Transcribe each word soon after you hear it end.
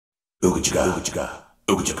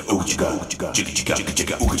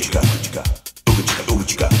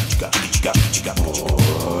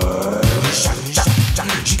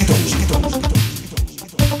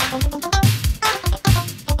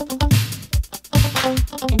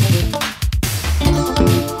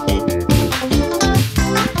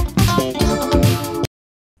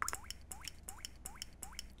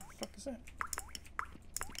fuck is that?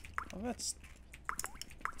 Oh, that's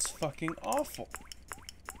fucking awful.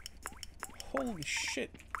 Holy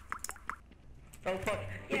shit. Oh fuck,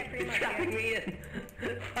 it's trapping me in.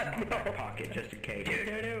 Fuck no. Pocket just in case.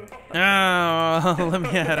 Oh, let me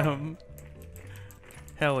at him.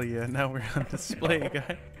 Hell yeah, now we're on display,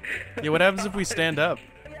 guy. Yeah, what happens if we stand up?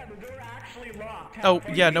 Yeah, the door actually locked. Oh,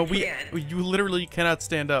 yeah, no, you literally cannot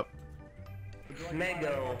stand up.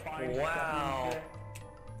 Mego, wow.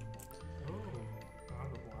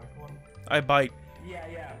 I bite.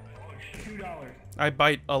 Yeah. $2. I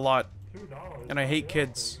bite a lot. $2. And I hate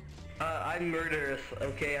kids. I'm murderous.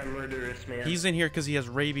 Okay, I'm murderous, man. He's in here because he has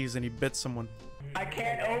rabies and he bit someone. I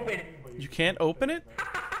can't open it. You can't open it?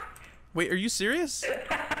 Wait, are you serious?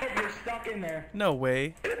 You're stuck in there. No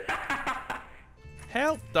way.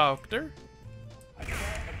 Help, doctor.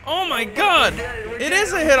 Oh my god! It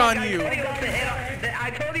is a hit on you!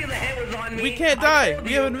 I told you the hit was on me. We can't die!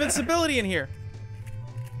 We have invincibility in here!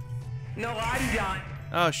 No, I'm done.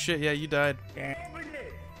 Oh shit, yeah, you died.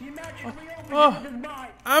 Oh,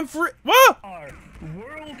 I'm free. Whoa!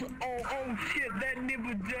 World. Oh shit, that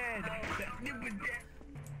nipple dead. That nipple dead.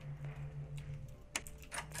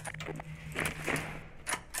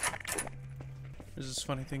 There's this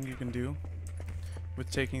funny thing you can do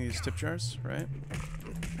with taking these tip jars, right?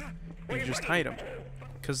 You just hide them.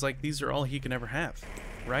 Because, like, these are all he can ever have,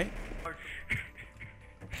 right?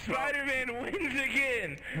 Spider-Man wins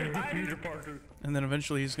again. Peter Parker. And then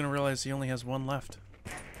eventually he's gonna realize he only has one left.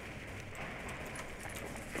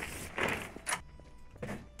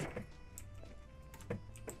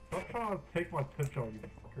 I'm trying to take my tip jar, you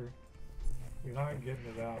fucker. You're not getting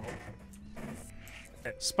it out.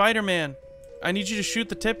 Spider-Man, I need you to shoot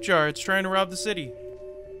the tip jar. It's trying to rob the city.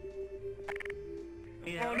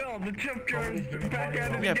 Oh no, the tip jar is back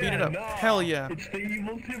at it Yeah, beat it up. No. Hell yeah. It's the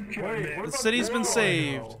evil tip jar. Wait, The city's been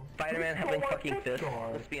saved. Spider-Man having fucking fists.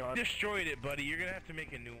 Let's be honest. Destroyed it, buddy. You're gonna have to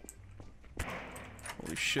make a new one.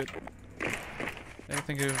 Holy shit. I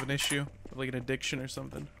think I have an issue. Like an addiction or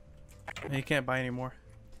something. And he can't buy anymore.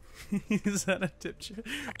 Is that a tip jar?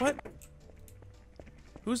 What?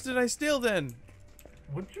 Whose did I steal then?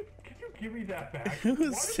 Can you give me that back?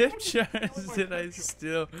 Whose tip jars did I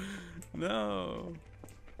steal? No.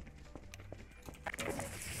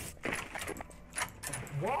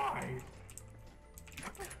 Why?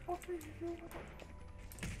 What the fuck are you doing?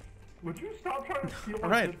 Would you stop trying to steal my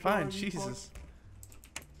Alright, tip jar, fine, you Jesus.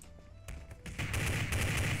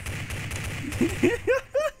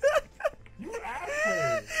 You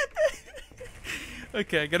asshole!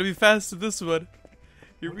 Okay, I gotta be fast with this one.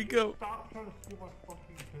 Here we go. Stop trying to steal my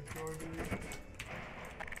fucking tip jar, dude.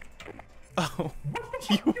 Oh. What the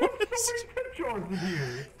fuck? You have so many tip jars in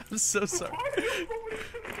here! I'm so sorry. Why do you have so many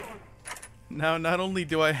tip jars? Now, not only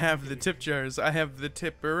do I have the tip jars, I have the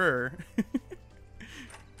tipperer.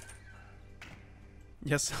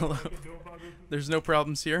 Yes, hello. There's no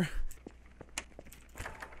problems here.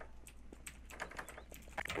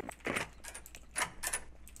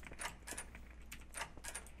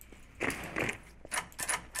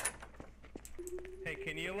 Hey,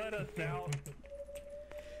 can you let us out,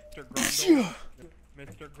 Mr. Grundle?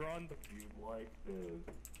 Mr. Grundle. You like this?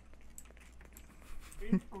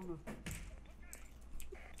 Speak from the...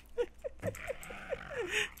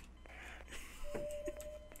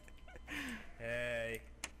 Hey,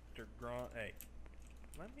 Mr. Grunt. Hey,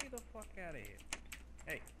 let me the fuck out of here.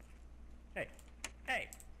 Hey,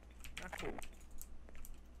 not cool.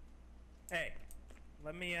 Hey,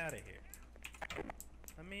 let me out of here.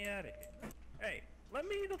 Let me out of here. Hey, let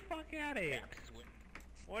me the fuck out of here.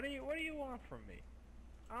 What do you want from me?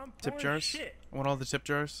 I'm Tip poor as jars? shit. I want all the tip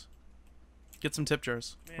jars. Get some tip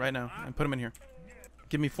jars Man, right now and put them in here.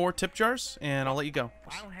 Give me 4 tip jars and I'll let you go.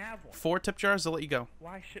 I don't have one. 4 tip jars, I'll let you go.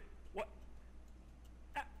 Why should what?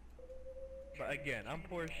 But again, I'm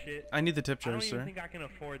poor as shit. I need the tip I don't jars, even sir. think I can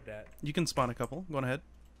afford that. You can spawn a couple. Go on ahead.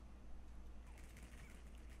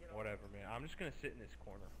 Whatever, man. I'm just gonna sit in this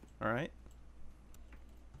corner. Alright.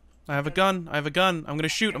 I have a gun. I have a gun. I'm gonna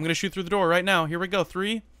shoot. I'm gonna shoot through the door right now. Here we go.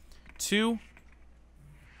 3, 2.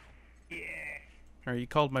 Yeah. Alright, you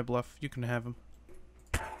called my bluff. You can have him.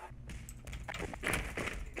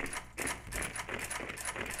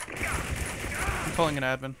 I'm calling an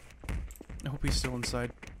admin. I hope he's still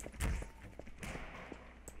inside.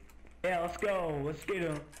 Yeah, let's go. Let's get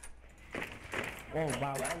him. Oh,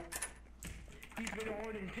 wow. He's been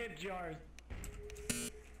hoarding tip jars.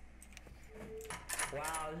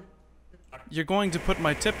 Wow. You're going to put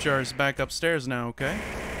my tip jars back upstairs now, okay?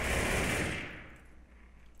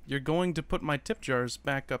 You're going to put my tip jars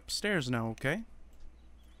back upstairs now, okay?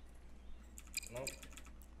 Nope.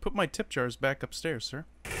 Put my tip jars back upstairs, sir.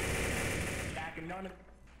 Back and none of...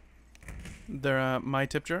 They're, my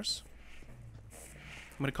tip jars?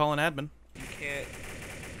 I'm gonna call an admin. You can't.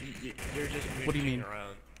 You're just moving What do you mean?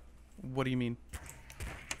 around. What do you mean?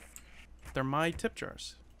 They're my tip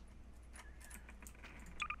jars.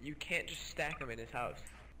 You can't just stack them in his house.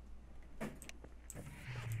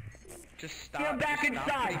 Just stop. Get him back just stop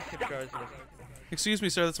inside. putting tip jars in his house. Excuse me,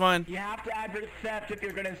 sir, that's mine. You have to advert theft if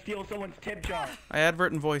you're gonna steal someone's tip jar. I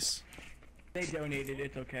advert in voice. They donated,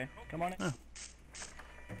 it's okay. Come on in. Oh.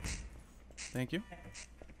 Thank you.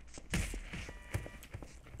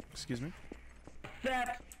 Excuse me.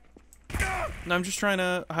 Theft! No, I'm just trying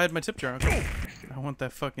to hide my tip jar. Okay. I want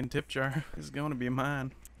that fucking tip jar. It's going to be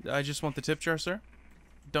mine. I just want the tip jar, sir.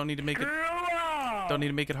 Don't need to make it. Don't need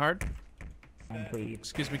to make it hard. Please.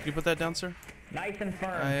 Excuse me. Can you put that down, sir? Nice and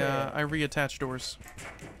firm. I reattach doors.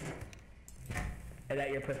 Is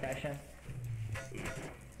that your profession?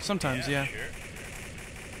 Sometimes, yeah. Sure.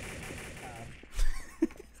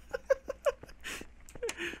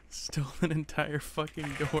 Stole an entire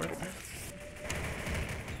fucking door.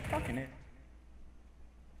 Fucking it.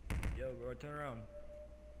 Yo, bro, turn around.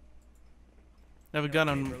 I have a gun.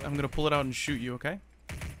 I'm gonna pull it out and shoot you. Okay?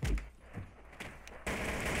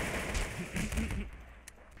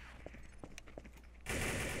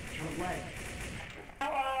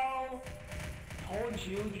 Hello! Told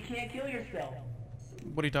you, you can't kill yourself.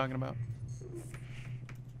 What are you talking about?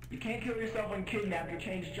 You can't kill yourself when kidnapped or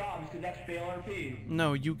change jobs because that's fail RP.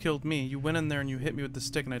 No, you killed me. You went in there and you hit me with the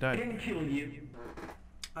stick and I I died. didn't kill you.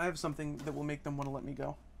 I have something that will make them want to let me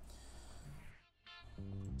go.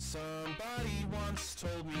 Somebody once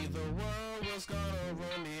told me the world was gonna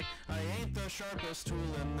roll me. I ain't the sharpest tool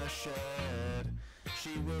in the shed.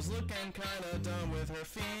 She was looking kinda dumb with her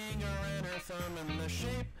finger and her thumb in the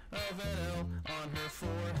shape of an L on her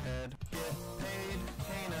forehead. Get paid,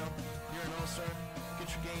 hey now, you're an all-star. Get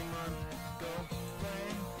your game on, go play.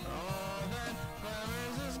 All that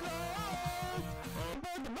matters is gold.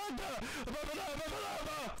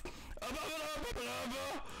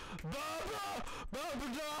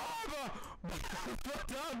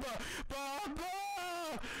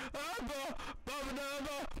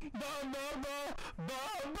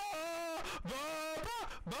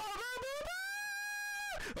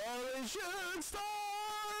 All the shooting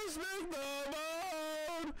stars make the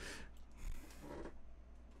moon.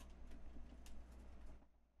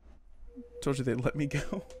 Told you they'd let me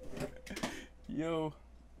go. Yo.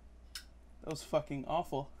 That was fucking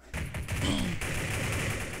awful.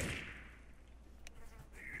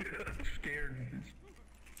 Scared.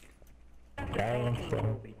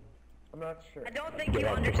 I'm not sure. I don't think you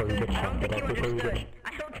understood. I don't think you understood.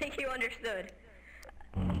 I don't think you understood.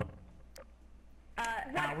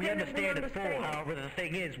 Now we understand it full, however the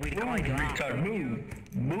thing is, we Move, call you out. retard, move.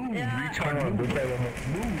 Move, Yeah. retard, move.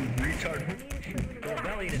 Move, retard, move. The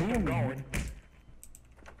rebellion is still going.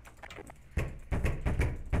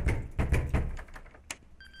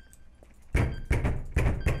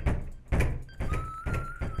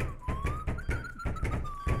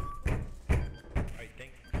 Alright,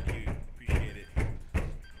 thank you. Appreciate it.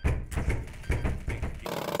 Thank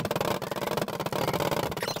you.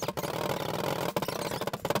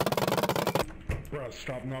 Bro,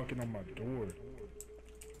 stop knocking on my door.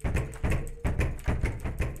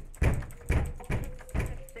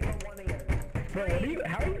 Bro,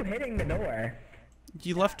 how are you hitting the door?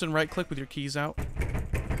 You left and right click with your keys out.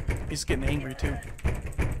 He's getting angry too.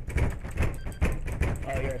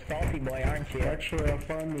 Oh, you're a salty boy, aren't you? Actually, I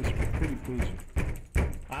find this pretty pleasing.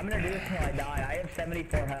 I'm gonna do this till I die. I have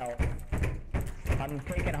 74 health. I'm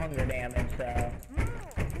taking hunger damage, so...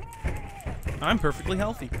 I'm perfectly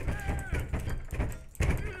healthy.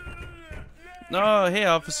 Oh, hey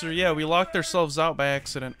officer, yeah, we locked ourselves out by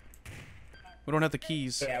accident. We don't have the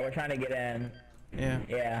keys. Yeah, we're trying to get in. Yeah.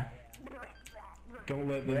 Yeah. Don't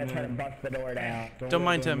let We're them gonna try to bust the door down. Don't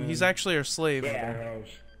mind him. He's actually our slave. Yeah. House.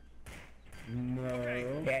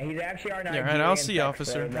 No. Yeah, he's actually our Nigerian Yeah, alright, I'll see you, sex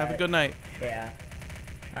officer. slave, Have a but- good night. Yeah.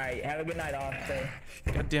 Alright, have a good night, officer.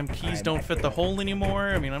 Goddamn keys don't fit the hole anymore.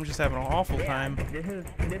 I mean, I'm just having an awful Yeah, time. this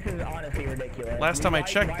is honestly ridiculous. Last time I Why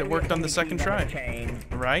checked, do it we worked have on so the many second keys on try. this chain?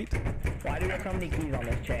 Right? Why do we have so many keys on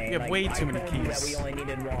this chain? We have way too many I told you that keys. we only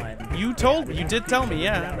needed one. You told, you did tell me, This is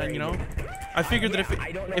yeah, and you know. outrageous. I figured that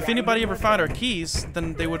I don't know if why anybody you ever were found our keys,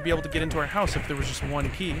 then they would be able to get into our house if there was just one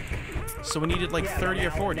key. So we needed like Yeah, 30 but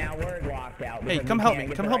or 40. Now we're locked out. Hey, because come we help can't me.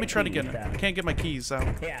 get Come the help me right try to keys, get in. so. I can't get my keys out.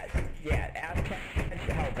 Yeah, ask Ken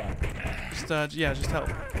to help us. Yeah, just help.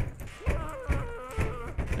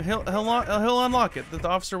 He'll unlock it. The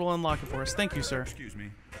officer will unlock it for us. Thank you, sir. Excuse me.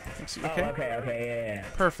 Thanks. Oh, Okay. okay, yeah.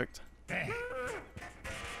 Perfect.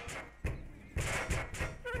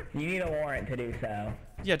 You need a warrant to do so.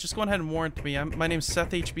 Yeah, just go ahead and warrant me. My name's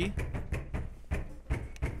Seth HB.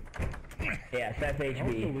 Yeah, Seth I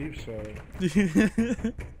don't HB. believe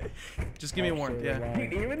so. Just give me a warrant. Yeah.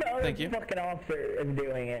 Even though Thank the you. fucking officer is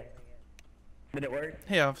doing it. Did it work?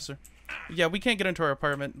 Hey, officer. Yeah, we can't get into our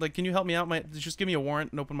apartment. Like, can you help me out? Just give me a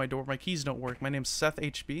warrant and open my door. My keys don't work. My name's Seth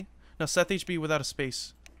HB. No, Seth HB without a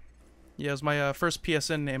space. Yeah, it was my first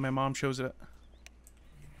PSN name. My mom chose it.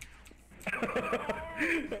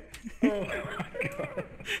 Oh my god.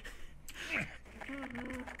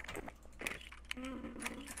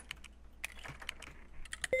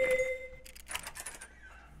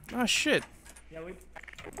 Oh, shit. Yeah, we...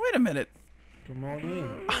 Wait a minute. Come on in.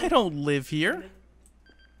 I don't live here.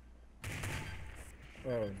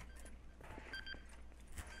 Oh.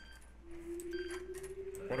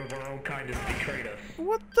 One of our own kind has betrayed us.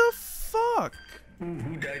 What the fuck?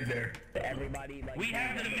 Who died there? Everybody, like... We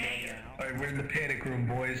have the mayor. Alright, we're in the panic room,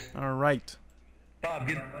 boys. All right. Bob,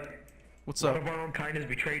 get... What's One up? of our own kind has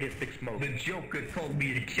betrayed us, Big Smoke. The Joker told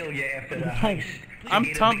me to kill you after the heist.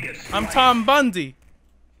 I'm Tom Bundy.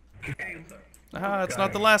 Ah, it's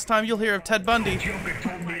not the last time you'll hear of Ted Bundy. Joker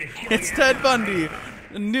told me to kill It's Ted Bundy.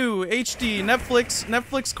 New HD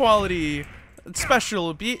Netflix quality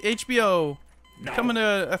special HBO coming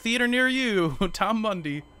to a theater near you. Tom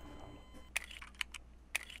Bundy.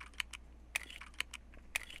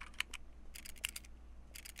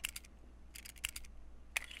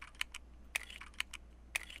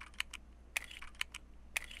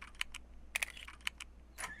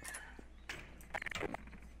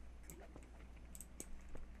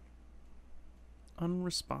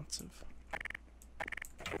 Unresponsive.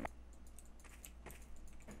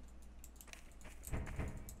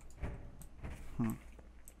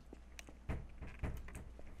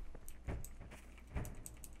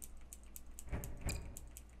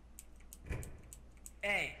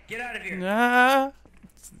 Hey, get out of here. Ah,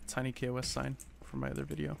 it's the tiny KOS sign from my other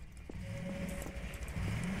video.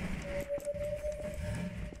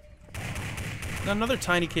 Another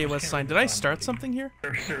tiny KOS sign. Did I start something here?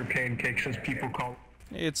 Sir Pancakes, as people call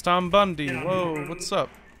Hey, it's Tom Bundy. Whoa, what's up?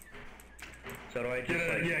 So do I just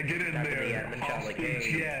like yeah, get in step in the there. admin shop like, Hostage,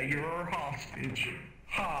 hey. yeah, you're our hostage.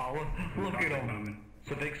 Ha, look at him.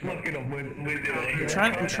 So Big Smoke. Look at him with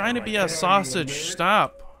I'm trying to be a sausage.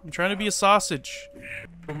 Stop. I'm trying to be a sausage.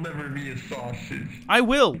 Will never be a sausage. I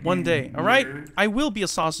will one day. All right. I will be a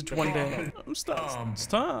sausage one day. Stop.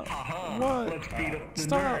 Stop. What? Let's beat up the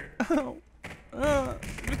Stop. nerd. Ow.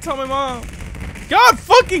 Let me tell my mom. God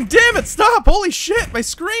fucking damn it! Stop! Holy shit! My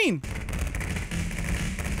screen.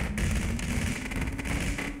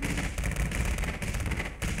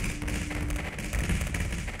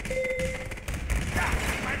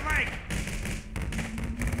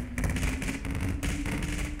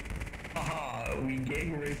 Haha, we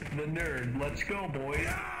gang raped the nerd. Let's go, boys.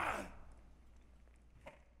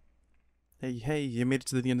 Hey, you made it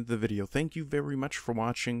to the end of the video. Thank you very much for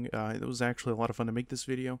watching. It was actually a lot of fun to make this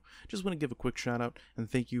video. Just want to give a quick shout out and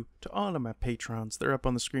thank you to all of my patrons. They're up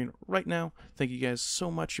on the screen right now. Thank you guys so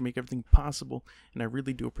much. You make everything possible, and I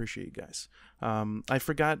really do appreciate you guys. I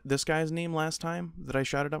forgot this guy's name last time that I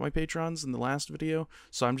shouted out my patrons in the last video,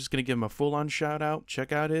 so I'm just going to give him a full-on shout out.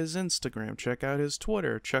 Check out his Instagram. Check out his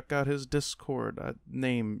Twitter. Check out his Discord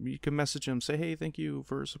name. You can message him. Say, hey, thank you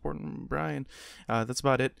for supporting Brian. That's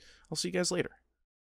about it. I'll see you guys later.